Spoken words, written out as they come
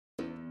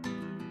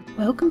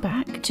welcome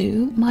back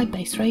to my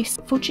base race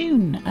for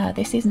June.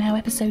 This is now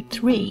episode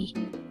 3.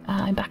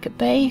 I'm back at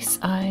base,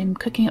 I'm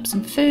cooking up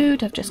some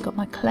food, I've just got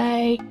my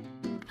clay,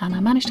 and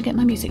I managed to get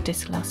my music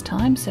disc last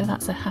time, so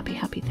that's a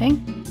happy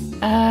thing.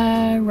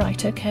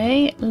 Right,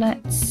 okay,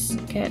 let's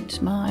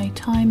get my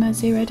timer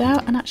zeroed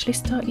out and actually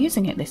start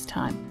using it this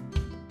time.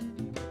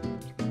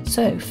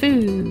 So,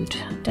 food.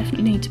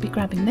 Definitely need to be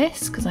grabbing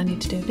this because I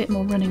need to do a bit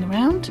more running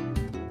around.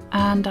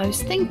 And I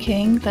was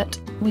thinking that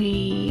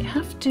we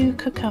have to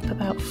cook up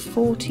about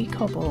 40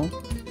 cobble.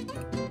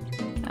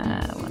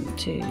 1,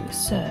 2,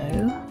 so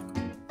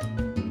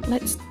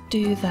let's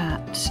do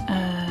that.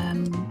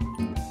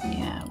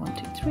 Yeah, 1,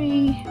 2,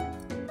 3.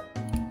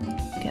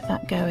 Get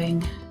that going.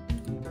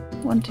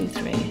 1, 2,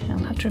 3. I'll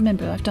have to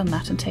remember I've done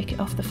that and take it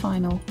off the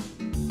final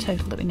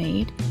total that we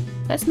need.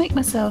 Let's make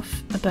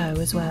myself a bow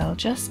as well,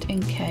 just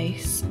in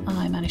case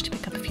I manage to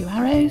pick up a few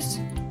arrows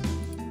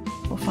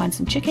or find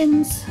some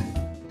chickens.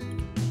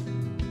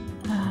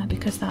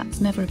 Because that's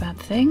never a bad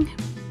thing.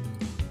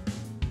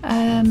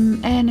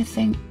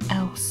 Anything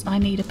else? I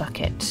need a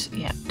bucket.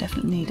 Yeah,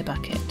 definitely need a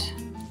bucket.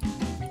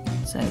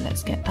 So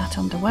let's get that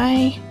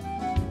underway.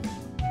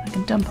 I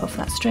can dump off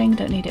that string,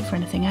 don't need it for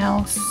anything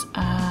else.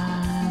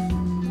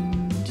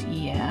 And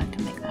yeah, I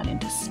can make that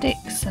into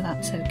sticks, so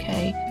that's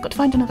okay. Got to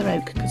find another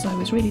oak because I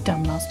was really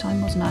dumb last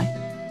time, wasn't I?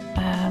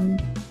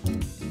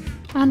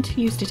 And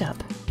used it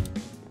up,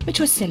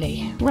 which was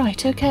silly.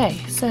 Right, okay,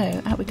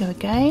 so out we go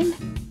again.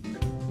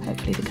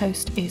 Hopefully the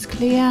coast is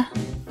clear.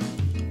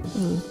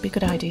 Ooh, be a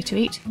good idea to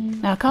eat.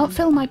 Now I can't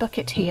fill my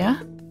bucket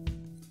here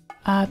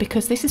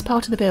because this is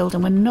part of the build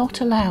and we're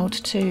not allowed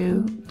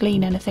to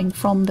glean anything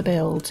from the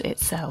build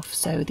itself.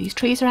 So these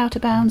trees are out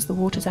of bounds, the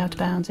water's out of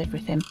bounds,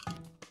 everything.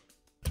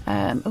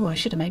 Oh, I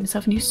should have made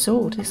myself a new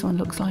sword. This one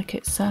looks like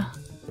it's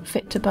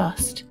fit to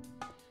bust.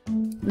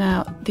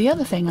 Now the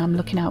other thing I'm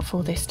looking out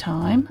for this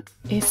time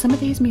is some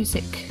of these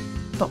music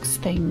box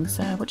things.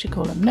 What do you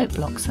call them? Note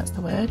blocks, that's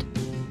the word.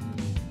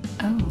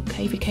 Oh,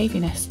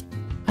 caviness.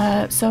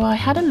 So I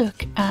had a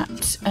look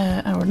at,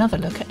 or another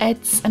look at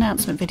Ed's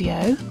announcement video,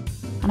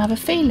 and I have a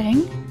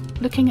feeling,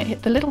 looking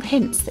at the little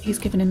hints that he's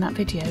given in that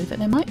video, that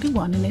there might be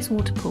one in this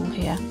water pool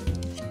here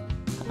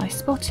that I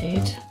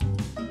spotted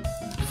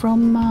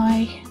from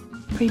my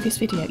previous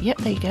video. Yep,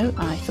 there you go,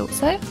 I thought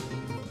so.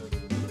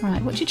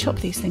 Right, what do you chop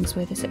these things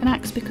with? Is it an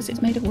axe because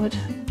it's made of wood?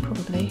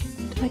 Probably.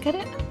 Did I get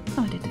it?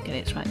 Oh, I did get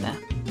it, it's right there.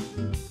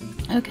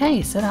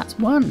 Okay, so that's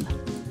one.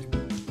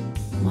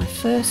 My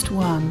first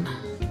one.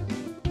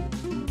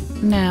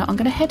 Now I'm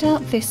going to head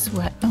out this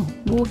way. Oh,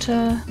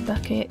 water,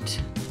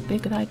 bucket, be a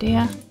good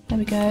idea. There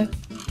we go.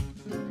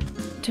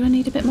 Do I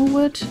need a bit more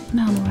wood?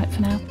 No, I'm alright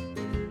for now.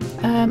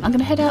 I'm going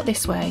to head out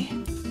this way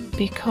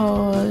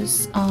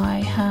because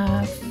I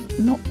have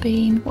not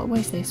been, what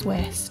way is this?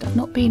 West. I've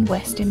not been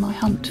west in my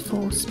hunt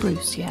for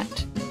spruce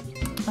yet.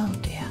 Oh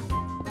dear,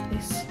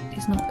 this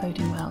is not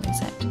boding well,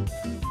 is it?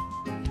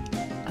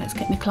 Let's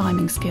get my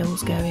climbing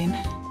skills going.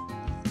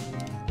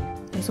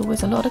 There's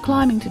always a lot of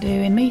climbing to do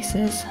in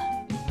mesas.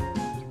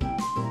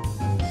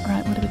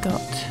 Right, what have we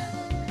got?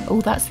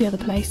 Oh, that's the other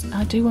place.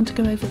 I do want to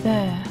go over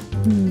there.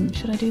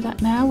 Should I do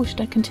that now or should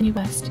I continue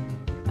west?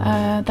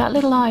 That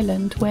little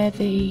island where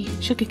the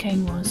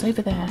sugarcane was,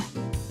 over there,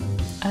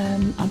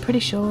 I'm pretty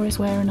sure is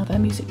where another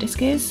music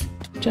disc is,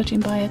 judging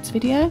by Ed's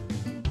video.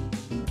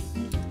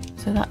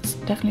 So that's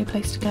definitely a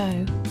place to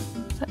go.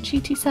 Is that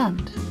cheaty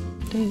sand?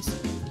 It is.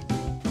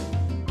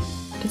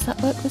 Does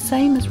that work the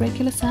same as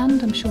regular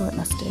sand? I'm sure it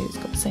must do. It's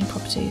got the same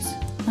properties.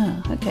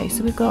 Ah, okay,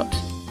 so we've got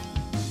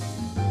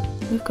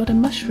a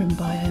mushroom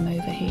biome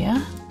over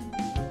here.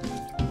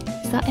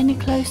 Is that any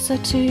closer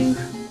to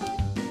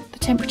the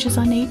temperatures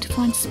I need to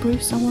find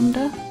spruce, I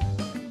wonder?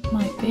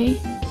 Might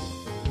be.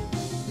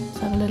 Let's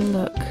have a little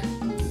look.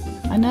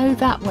 I know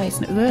that way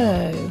isn't it?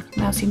 Whoa!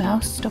 Mousy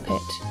mouse, stop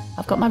it.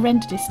 I've got my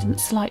render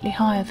distance slightly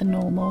higher than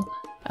normal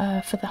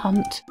for the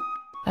hunt.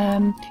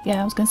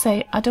 Yeah, I was going to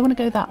say, I don't want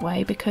to go that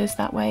way because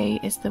that way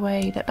is the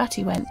way that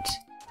Batty went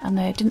and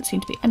there didn't seem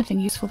to be anything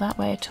useful that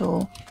way at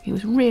all. He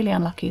was really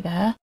unlucky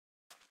there.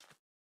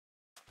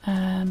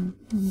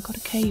 Got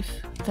a cave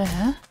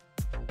there.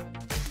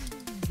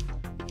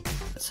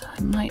 So I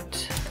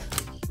might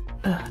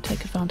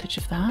take advantage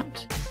of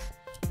that.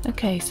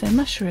 Okay, so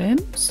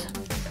mushrooms.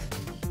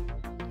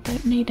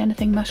 Don't need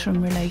anything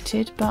mushroom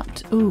related,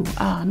 but ooh,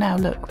 now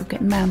look, we're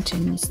getting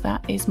mountains.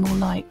 That is more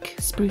like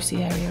sprucey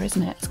area,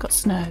 isn't it? It's got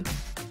snow.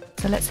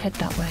 So let's head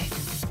that way.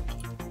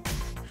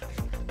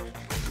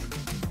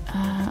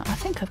 I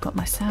think I've got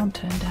my sound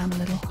turned down a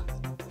little.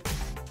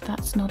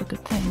 That's not a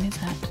good thing, is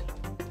it?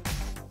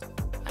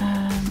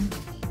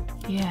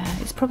 Yeah,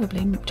 it's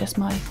probably just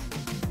my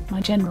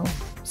general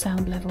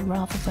sound level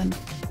rather than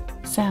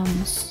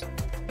sounds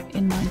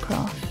in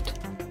Minecraft.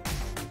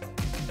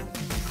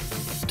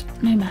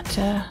 No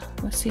matter,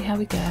 let's see how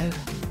we go.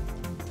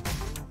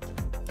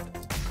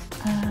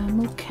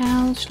 More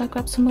cows, shall I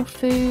grab some more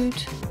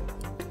food?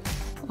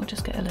 Or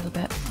just get a little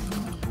bit?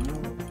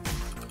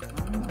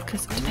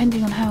 because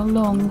depending on how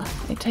long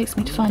it takes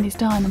me to find these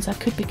diamonds, I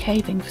could be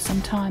caving for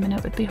some time, and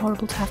it would be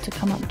horrible to have to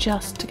come up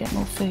just to get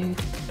more food.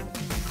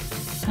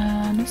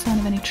 No sign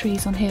of any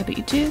trees on here, but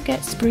you do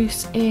get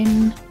spruce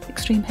in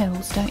extreme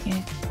hills, don't you?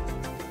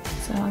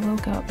 So I will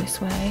go up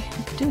this way.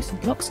 I could do with some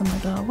blocks on my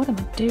bar. What am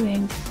I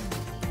doing?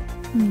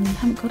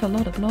 Haven't got a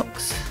lot of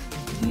blocks.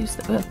 Use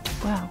the... Oh,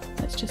 wow,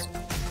 let's just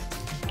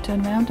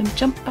turn around and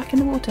jump back in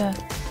the water.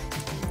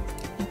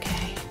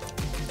 Okay.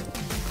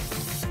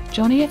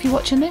 Johnny, if you're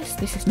watching this,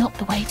 this is not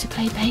the way to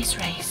play Base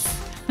Race.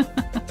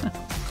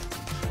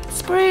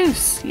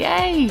 Spruce!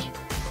 Yay!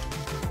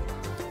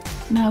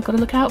 Now I've got to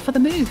look out for the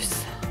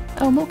moose.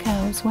 Oh, more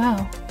cows,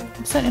 wow.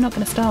 I'm certainly not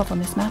going to starve on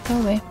this map,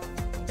 are we?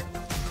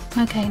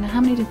 Okay, now how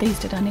many of these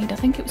did I need? I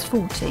think it was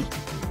 40,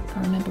 if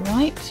I remember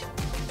right.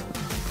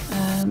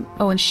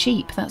 Oh, and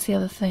sheep, that's the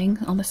other thing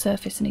on the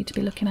surface I need to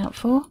be looking out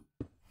for.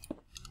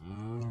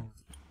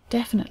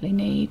 Definitely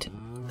need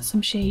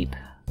some sheep.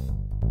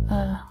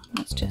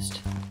 Let's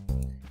just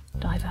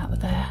dive out of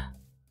there.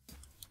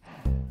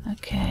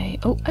 Okay.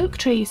 Oh, oak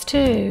trees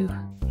too!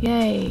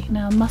 Yay!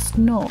 Now I must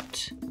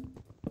not.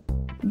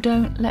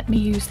 Don't let me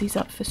use these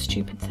up for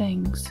stupid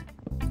things.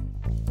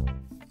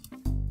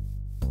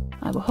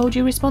 I will hold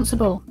you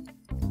responsible.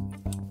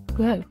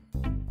 Whoa.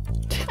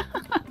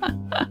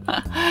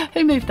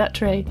 Who moved that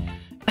tree?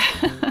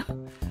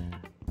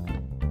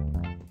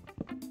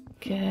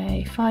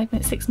 Okay, 5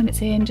 minutes, 6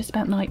 minutes in, just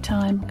about night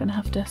time. I'm going to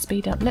have to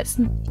speed up.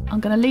 I'm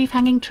going to leave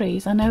hanging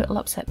trees. I know it'll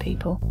upset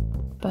people,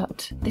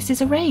 but this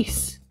is a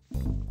race.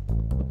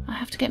 I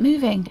have to get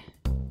moving.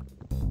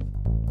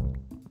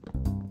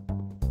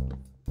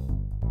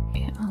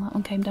 Yeah, oh, that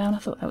one came down. I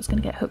thought that was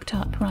going to get hooked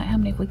up. Right, how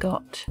many have we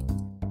got?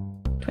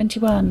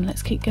 21.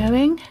 Let's keep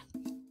going.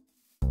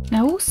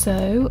 Now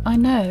also, I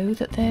know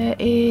that there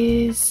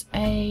is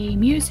a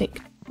music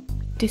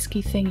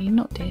disky thingy,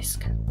 not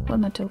disc. What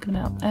am I talking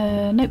about?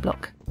 Note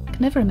block. I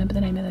can never remember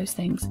the name of those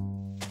things.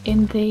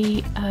 In the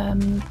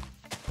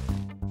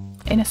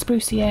in a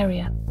sprucey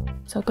area.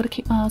 So I've got to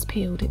keep my eyes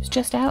peeled. It's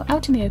just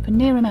out in the open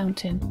near a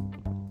mountain.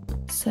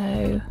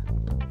 So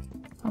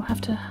I'll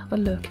have to have a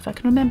look. If I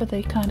can remember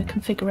the kind of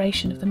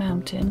configuration of the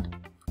mountain,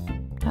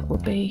 that will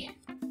be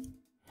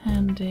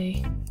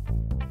handy.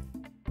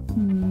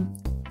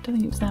 Don't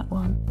think it was that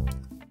one.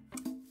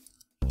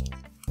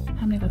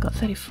 How many have I got?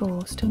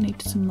 34. Still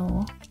need some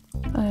more.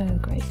 Oh,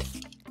 great.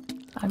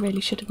 I really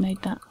should have made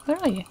that. Where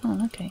are you?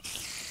 Oh, okay.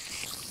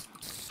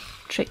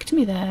 Tricked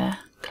me there.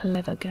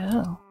 Clever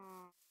girl.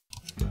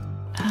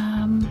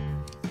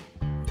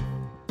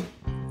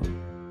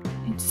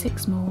 Need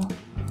 6 more.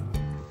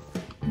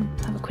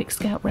 Have a quick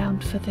scout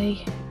round for the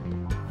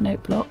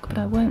note block, but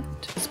I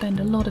won't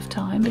spend a lot of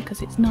time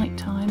because it's night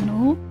time and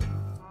all.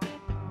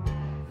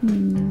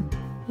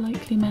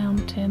 Likely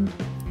mountain.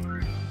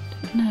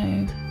 Don't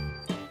know.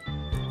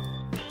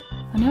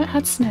 I know it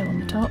had snow on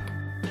the top.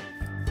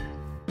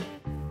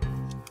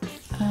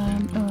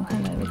 Oh,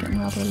 hello, we're getting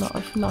rather a lot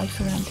of life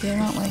around here,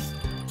 aren't we?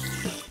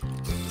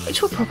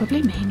 Which will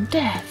probably mean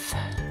death.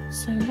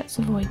 So let's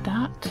avoid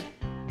that.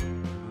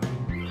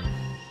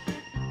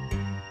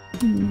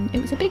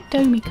 It was a big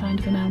domey kind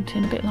of a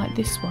mountain, a bit like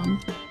this one,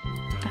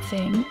 I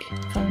think,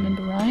 if I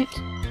remember right.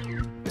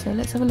 So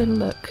let's have a little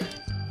look.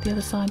 The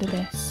other side of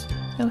this.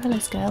 Oh, hello,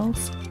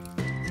 scales.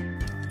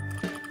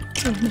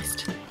 Oh,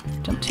 missed.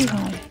 Jumped too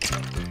high.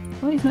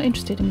 Well, he's not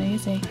interested in me,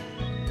 is he?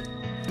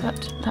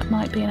 But that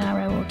might be an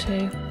arrow or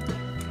two.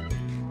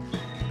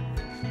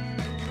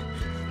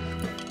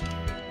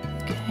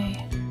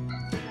 Okay.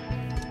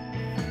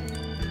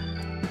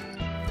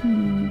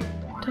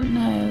 Don't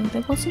know.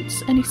 There wasn't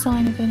any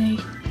sign of any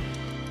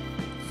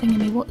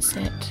thingy. What's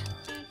it?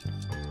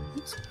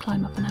 Let's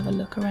climb up and have a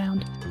look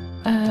around.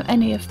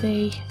 Any of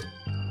the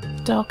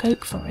dark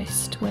oak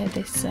forest where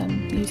this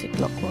music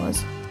block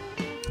was.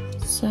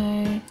 So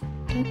I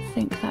don't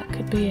think that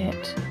could be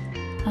it.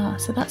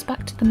 So that's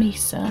back to the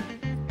mesa.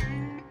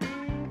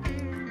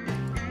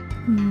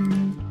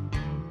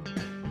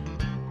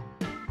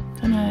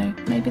 Dunno,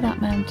 maybe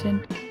that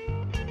mountain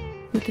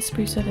with the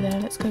spruce over there.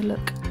 Let's go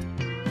look.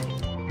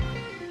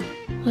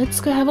 Let's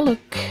go have a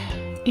look.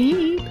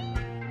 Eep.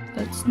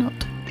 Let's not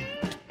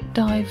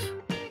dive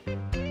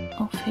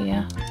off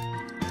here.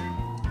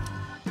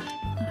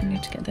 I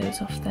need to get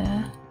those off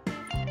there.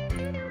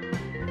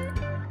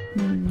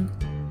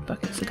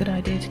 Bucket's a good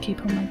idea to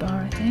keep on my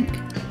bar, I think.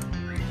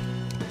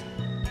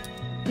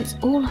 It's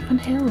all up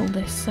and hill,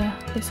 this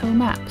whole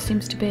map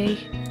seems to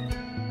be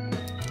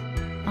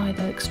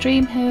either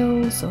extreme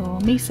hills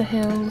or mesa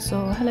hills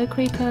or hello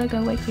creeper, go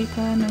away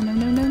creeper, no no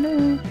no no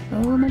no,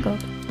 oh my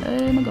god,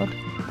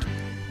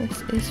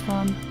 this is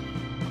fun.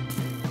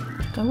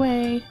 Go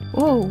away.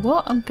 Whoa,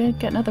 what? I'm going to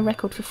get another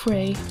record for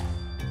free.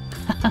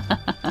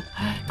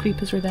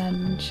 Creeper's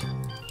revenge.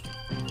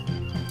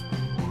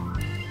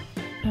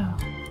 Oh,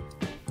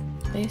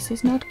 this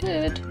is not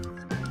good.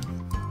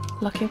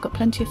 Lucky I've got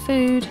plenty of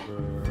food.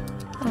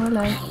 Oh,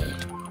 hello.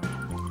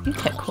 You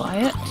kept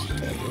quiet.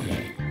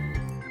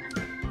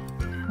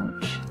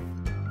 Ouch.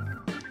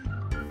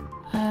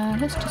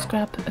 Let's just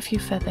grab a few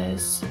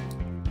feathers.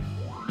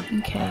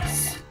 in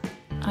case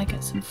I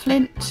get some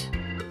flint.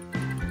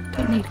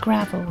 Don't need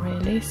gravel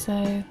really, so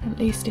at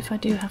least if I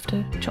do have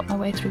to chop my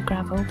way through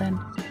gravel, then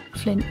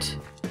flint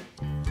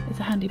is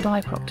a handy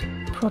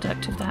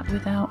byproduct of that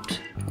without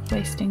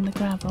wasting the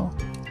gravel.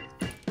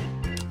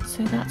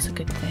 So that's a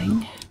good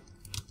thing.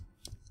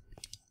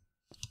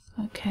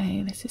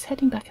 Okay, this is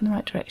heading back in the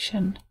right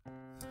direction.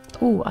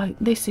 Oh,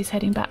 this is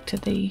heading back to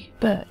the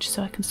birch,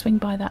 so I can swing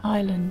by that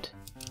island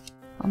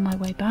on my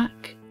way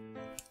back.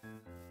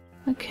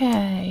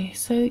 Okay,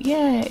 so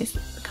yeah,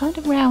 it's kind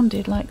of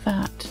rounded like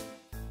that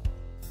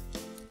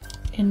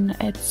in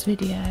Ed's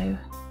video.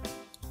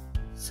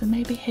 So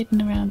maybe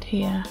hidden around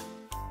here.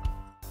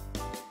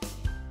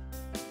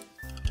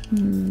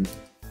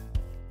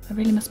 I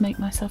really must make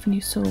myself a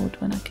new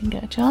sword when I can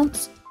get a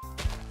chance.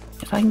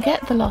 If I can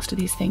get the last of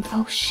these things...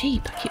 Oh,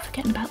 sheep! I keep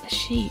forgetting about the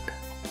sheep.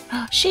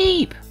 Ah,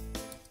 sheep!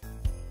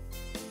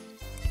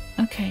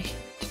 Okay.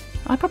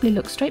 I probably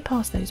looked straight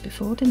past those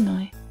before, didn't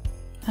I?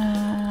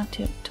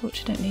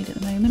 Torch I don't need at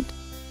the moment.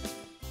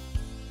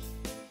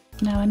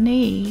 Now I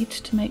need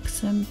to make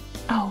some...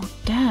 Oh,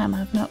 damn,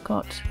 I've not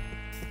got...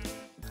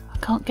 I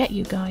can't get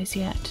you guys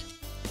yet.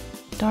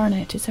 Darn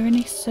it, is there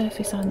any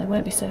surface iron? There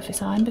won't be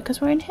surface iron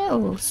because we're in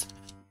hills.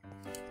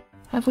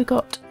 Have we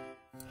got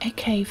a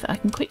cave that I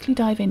can quickly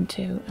dive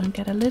into and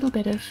get a little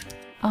bit of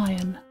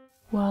iron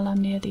while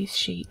I'm near these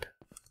sheep?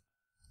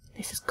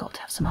 This has got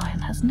to have some iron,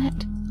 hasn't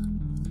it?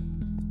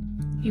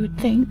 You would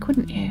think,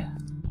 wouldn't you?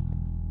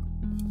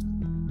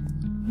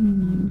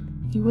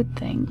 You would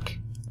think.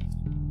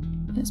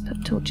 Let's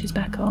put torches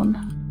back on.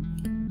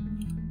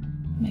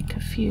 Make a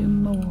few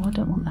more. I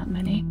don't want that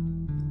many.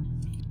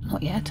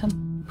 Not yet.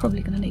 I'm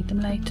probably going to need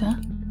them later.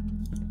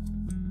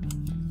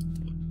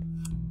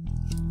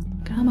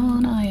 Come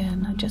on,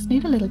 iron. I just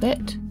need a little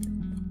bit.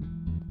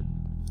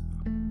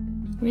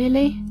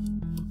 Really?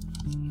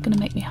 You're going to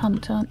make me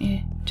hunt, aren't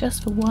you?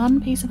 Just for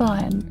one piece of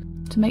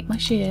iron to make my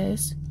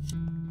shears.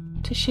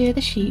 To shear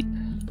the sheep.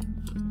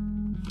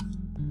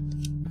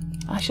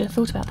 I should have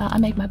thought about that. I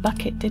made my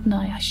bucket, didn't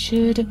I? I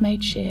should have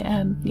made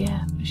yeah,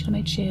 I should have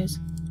made shears.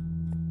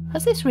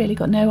 Has this really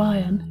got no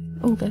iron?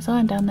 Oh, there's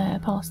iron down there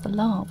past the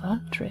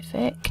lava.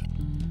 Terrific.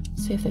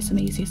 See if there's some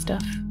easier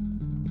stuff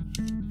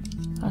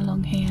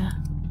along here.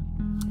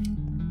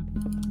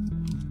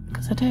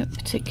 Because I don't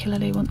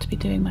particularly want to be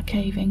doing my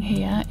caving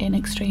here in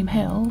extreme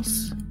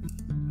hills.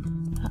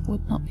 That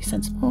would not be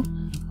sensible.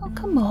 Oh,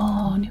 come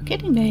on, you're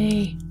kidding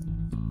me.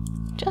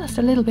 Just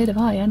a little bit of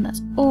iron,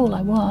 that's all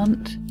I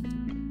want.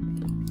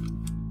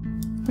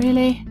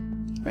 Really?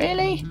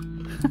 Really?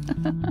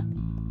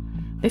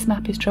 This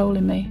map is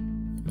trolling me.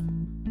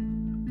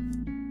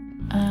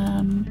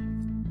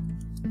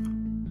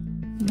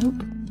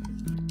 Nope.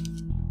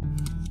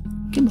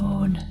 Come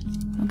on.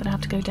 I'm gonna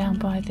have to go down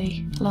by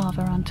the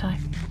lava, aren't I?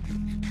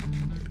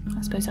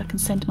 I suppose I can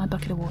send my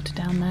bucket of water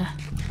down there.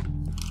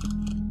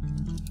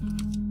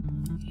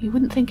 You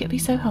wouldn't think it'd be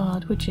so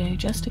hard, would you,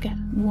 just to get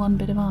one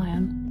bit of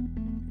iron?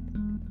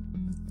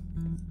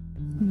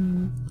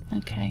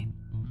 Okay.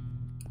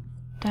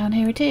 Down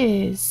here it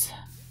is.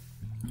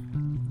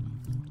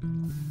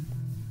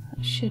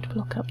 That should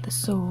block up the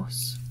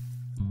source.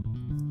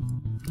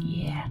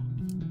 Yeah.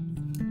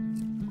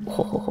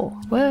 Oh,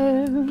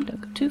 whoa,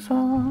 don't go too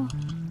far.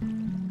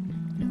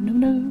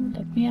 No,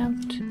 let me out.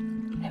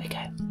 There we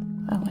go.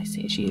 Oh, I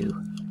see, it's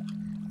you.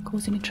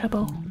 Causing me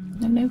trouble.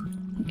 No,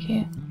 thank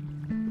you.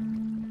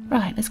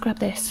 Right, let's grab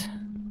this.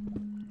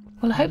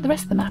 Well, I hope the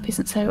rest of the map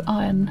isn't so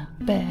iron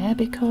bare,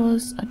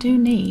 because I do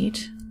need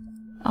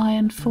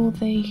iron for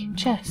the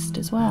chest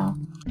as well.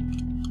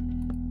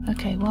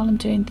 Okay, while I'm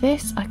doing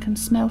this, I can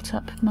smelt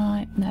up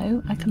my...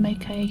 No, I can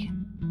make a...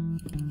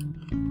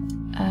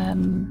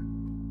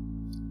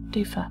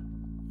 doofer.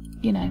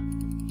 You know,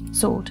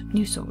 sword.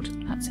 New sword.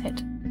 That's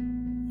it.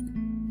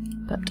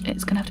 But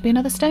it's going to have to be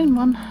another stone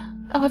one.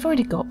 Oh, I've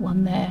already got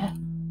one there.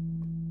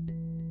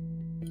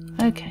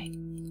 Okay.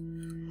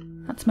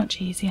 That's much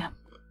easier.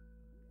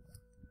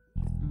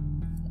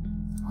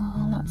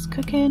 Well, that's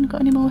cooking.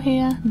 Got any more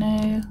here?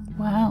 No.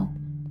 Wow.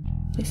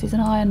 This is an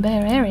iron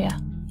bare area.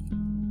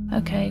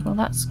 Okay, well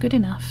that's good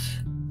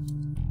enough.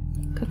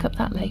 Cook up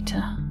that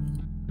later.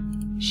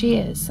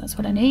 Shears, that's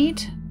what I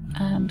need.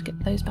 And get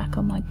those back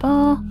on my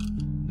bar.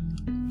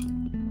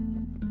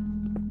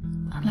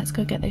 And let's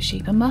go get those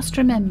sheep. I must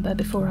remember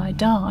before I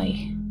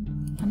die.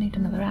 I need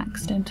another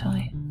axe, don't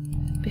I?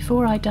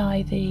 Before I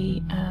dye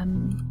the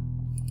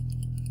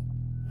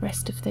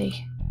rest of the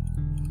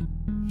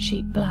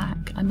sheep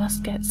black, I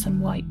must get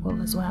some white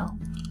wool as well.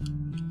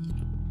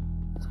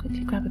 Let's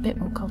quickly grab a bit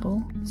more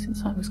cobble.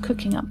 Since I was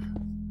cooking up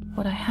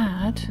what I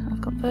had,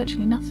 I've got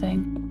virtually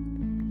nothing.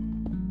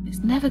 It's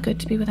never good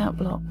to be without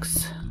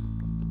blocks.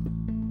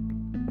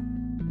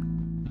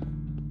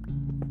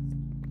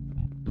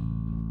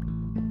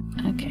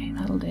 Okay,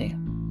 that'll do.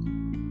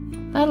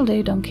 That'll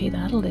do, donkey,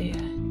 that'll do.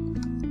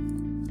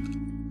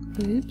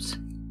 Boobs.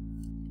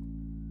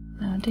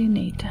 Now I do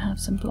need to have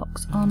some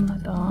blocks on my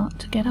bar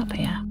to get up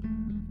here.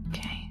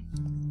 Okay.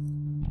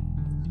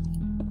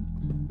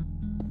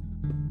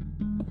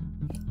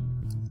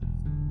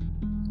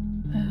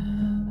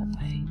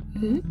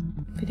 Ooh,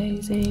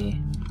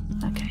 daisy.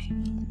 Okay.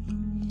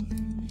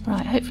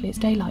 Right, hopefully it's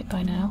daylight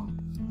by now.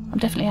 I'm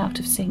definitely out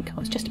of sync. I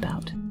was just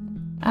about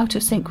out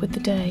of sync with the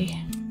day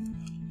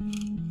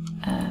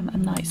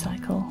and night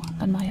cycle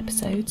and my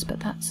episodes, but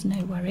that's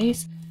no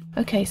worries.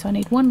 Okay, so I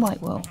need 1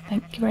 white wool.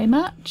 Thank you very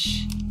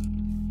much.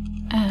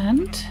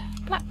 And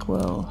black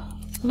wool.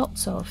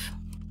 Lots of.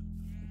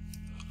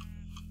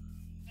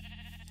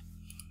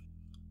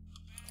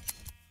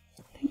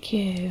 Thank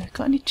you.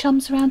 Got any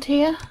chums around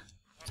here?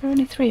 There are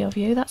only 3 of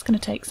you. That's going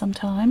to take some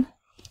time.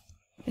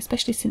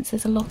 Especially since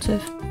there's a lot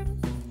of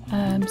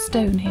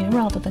stone here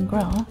rather than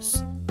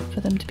grass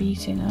for them to be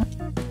eating up.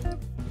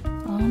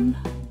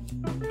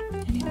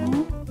 Any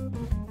more?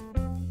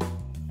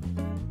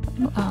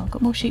 Oh, I've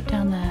got more sheep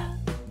down there.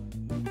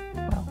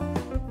 Well,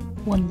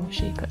 1 more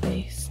sheep at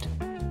least.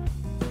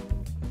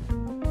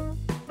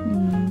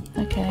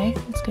 Okay,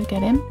 let's go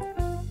get him.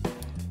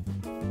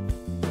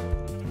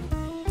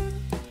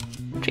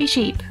 Tree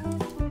sheep!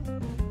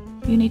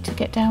 You need to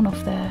get down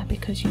off there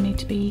because you need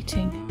to be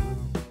eating.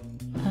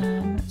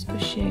 Let's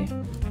push you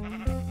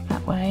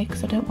that way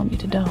because I don't want you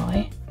to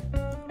die.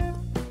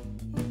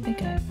 There you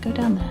go. Go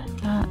down there.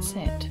 That's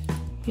it.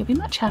 You'll be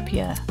much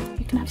happier.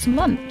 You can have some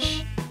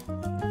lunch.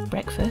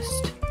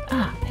 Breakfast.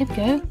 Ah, here we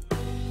go.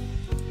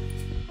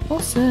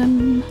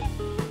 Awesome.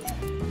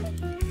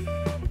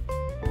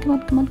 Come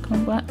on, come on,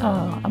 come on.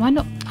 Oh, am I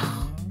not...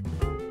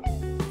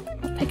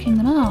 not picking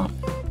them up.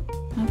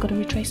 I've got to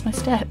retrace my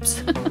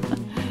steps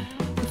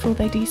before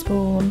they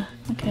despawn.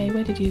 Okay,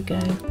 where did you go?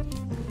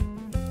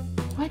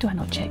 Why do I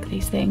not check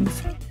these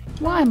things?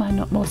 Why am I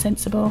not more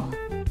sensible?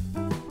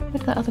 Where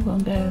did that other one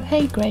go?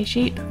 Hey, grey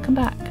sheep, come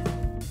back.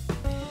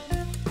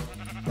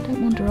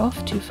 Don't wander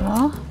off too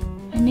far.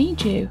 I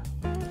need you.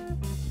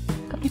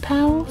 Got any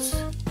pals?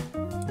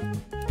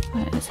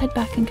 Right, let's head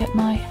back and get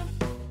my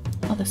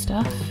other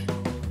stuff.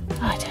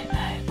 I don't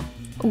know.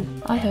 Oh,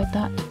 I heard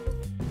that.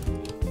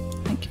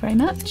 Thank you very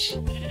much.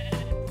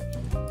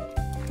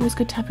 Always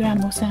good to have your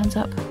animal sounds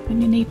up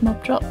when you need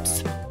mob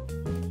drops.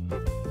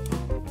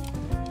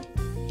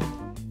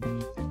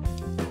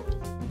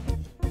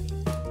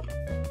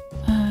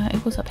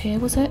 It was up here,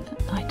 was it?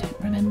 I don't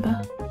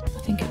remember. I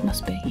think it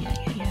must be. Yeah,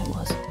 it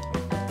was.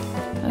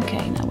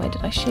 Okay, now where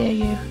did I share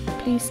you?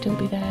 Please still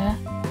be there.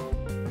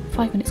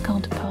 5 minutes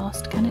can't have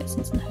passed, can it?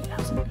 Since no, it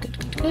hasn't. Good,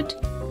 good, good.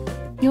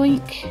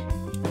 Yoink.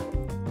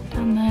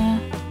 Down there.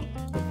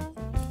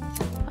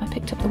 I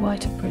picked up the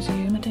white, I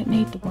presume. I don't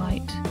need the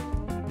white.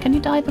 Can you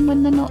dye them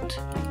when they're not?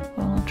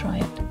 Well, I'll try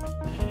it.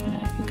 No,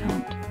 you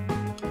can't.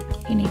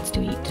 He needs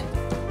to eat.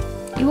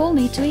 You all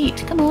need to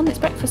eat. Come on, it's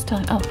breakfast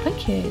time. Oh,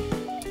 thank you.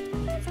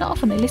 It's not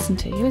often they listen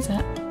to you, is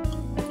it?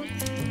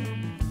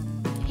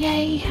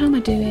 Yay, how am I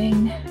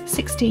doing?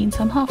 16,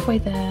 so I'm halfway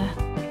there.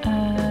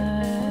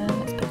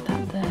 Let's put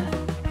that there.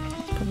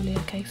 That's probably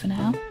okay for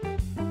now.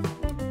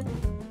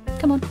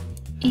 Come on,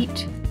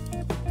 eat.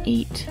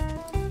 Eat.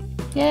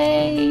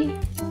 Yay!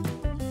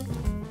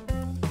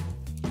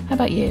 How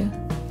about you?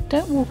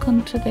 Don't walk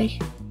onto the...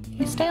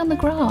 You stay on the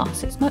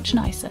grass, it's much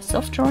nicer.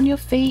 Softer on your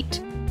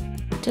feet.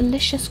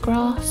 Delicious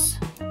grass.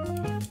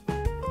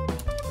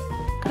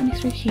 Got any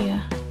through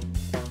here?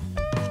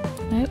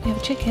 No, we have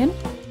a chicken.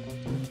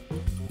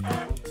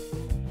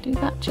 Do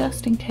that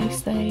just in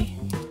case the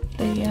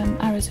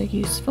arrows are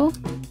useful.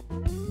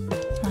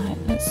 Right,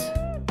 let's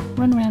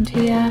run around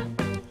here.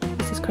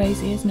 This is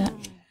crazy, isn't it?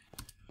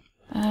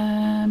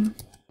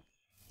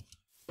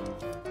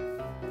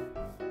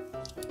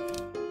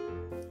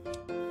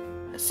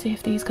 Let's see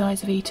if these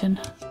guys have eaten.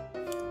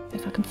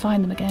 If I can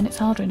find them again. It's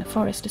harder in a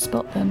forest to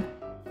spot them.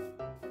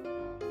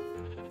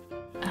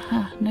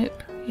 Aha,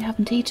 nope, you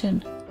haven't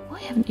eaten. Why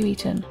haven't you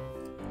eaten?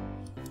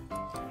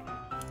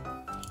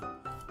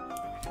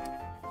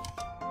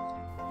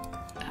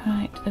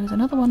 Right, there was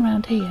another one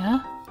around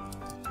here.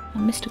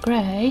 And Mr.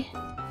 Grey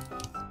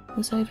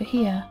was over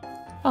here.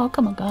 Oh,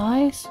 come on,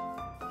 guys.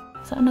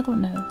 Is that another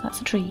one? No,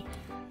 that's a tree.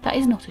 That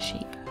is not a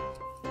sheep.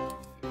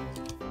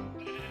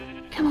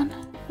 Come on.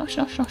 Nosh,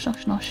 nosh, nosh,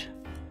 nosh, nosh.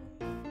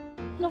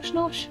 Nosh,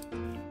 nosh.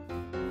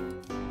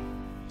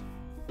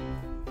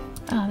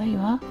 Ah, there you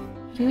are.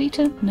 Have you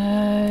eaten?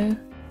 No.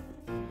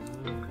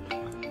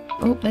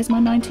 Oh, there's my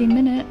 19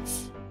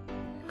 minutes.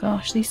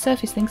 Gosh, these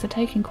surface things are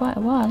taking quite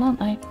a while, aren't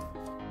they?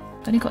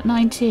 I've only got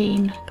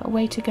 19. Got a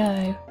way to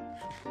go.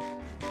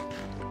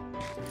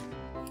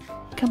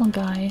 Come on,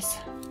 guys.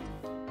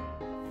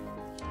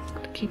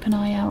 Got to keep an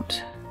eye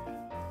out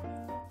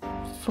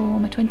for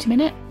my 20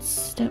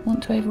 minutes. Don't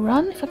want to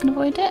overrun if I can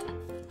avoid it.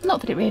 Not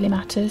that it really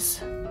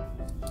matters.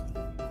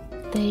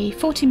 The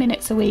 40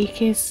 minutes a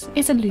week is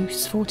a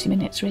loose 40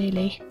 minutes,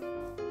 really.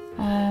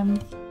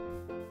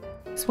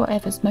 It's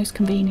whatever's most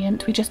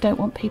convenient. We just don't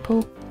want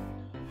people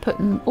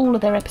putting all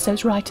of their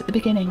episodes right at the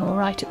beginning or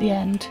right at the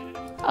end.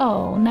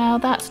 Oh, now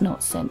that's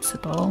not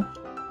sensible.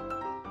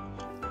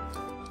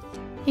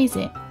 Is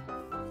it?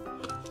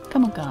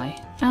 Come on, guy.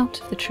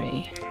 Out of the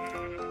tree.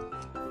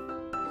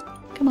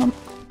 Come on.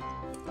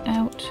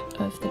 Out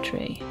of the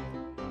tree.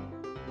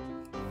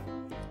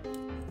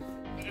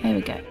 There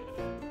we go.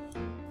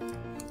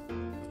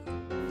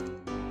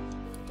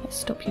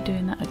 stop you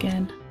doing that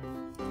again.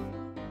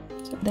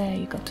 So there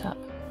you got up.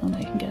 Oh no,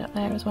 you can get up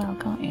there as well,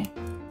 can't you?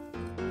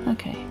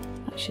 Okay,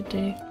 that should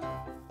do.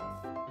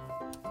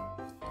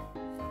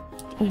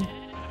 Oh,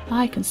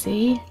 I can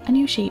see a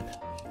new sheep.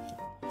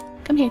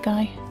 Come here,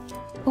 guy.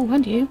 Oh,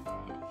 and you.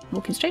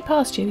 Walking straight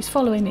past you, he's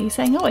following me,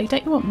 saying, "Oi,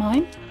 don't you want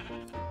mine?"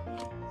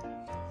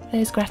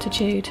 There's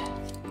gratitude.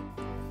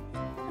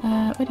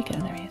 Where'd he go?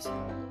 There he is.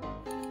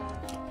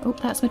 Oh,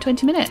 that's my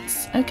 20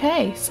 minutes.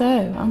 Okay, so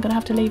I'm going to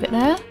have to leave it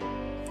there.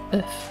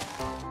 Oof.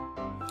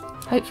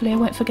 Hopefully I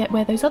won't forget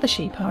where those other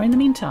sheep are in the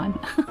meantime.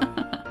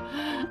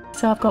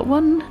 So I've got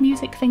one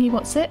music thingy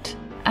what's it,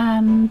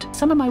 and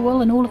some of my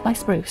wool and all of my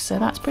spruce, so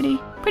that's pretty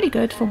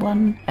good for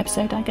one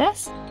episode, I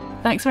guess.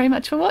 Thanks very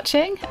much for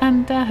watching,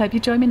 and hope you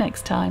join me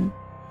next time.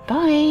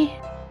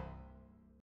 Bye!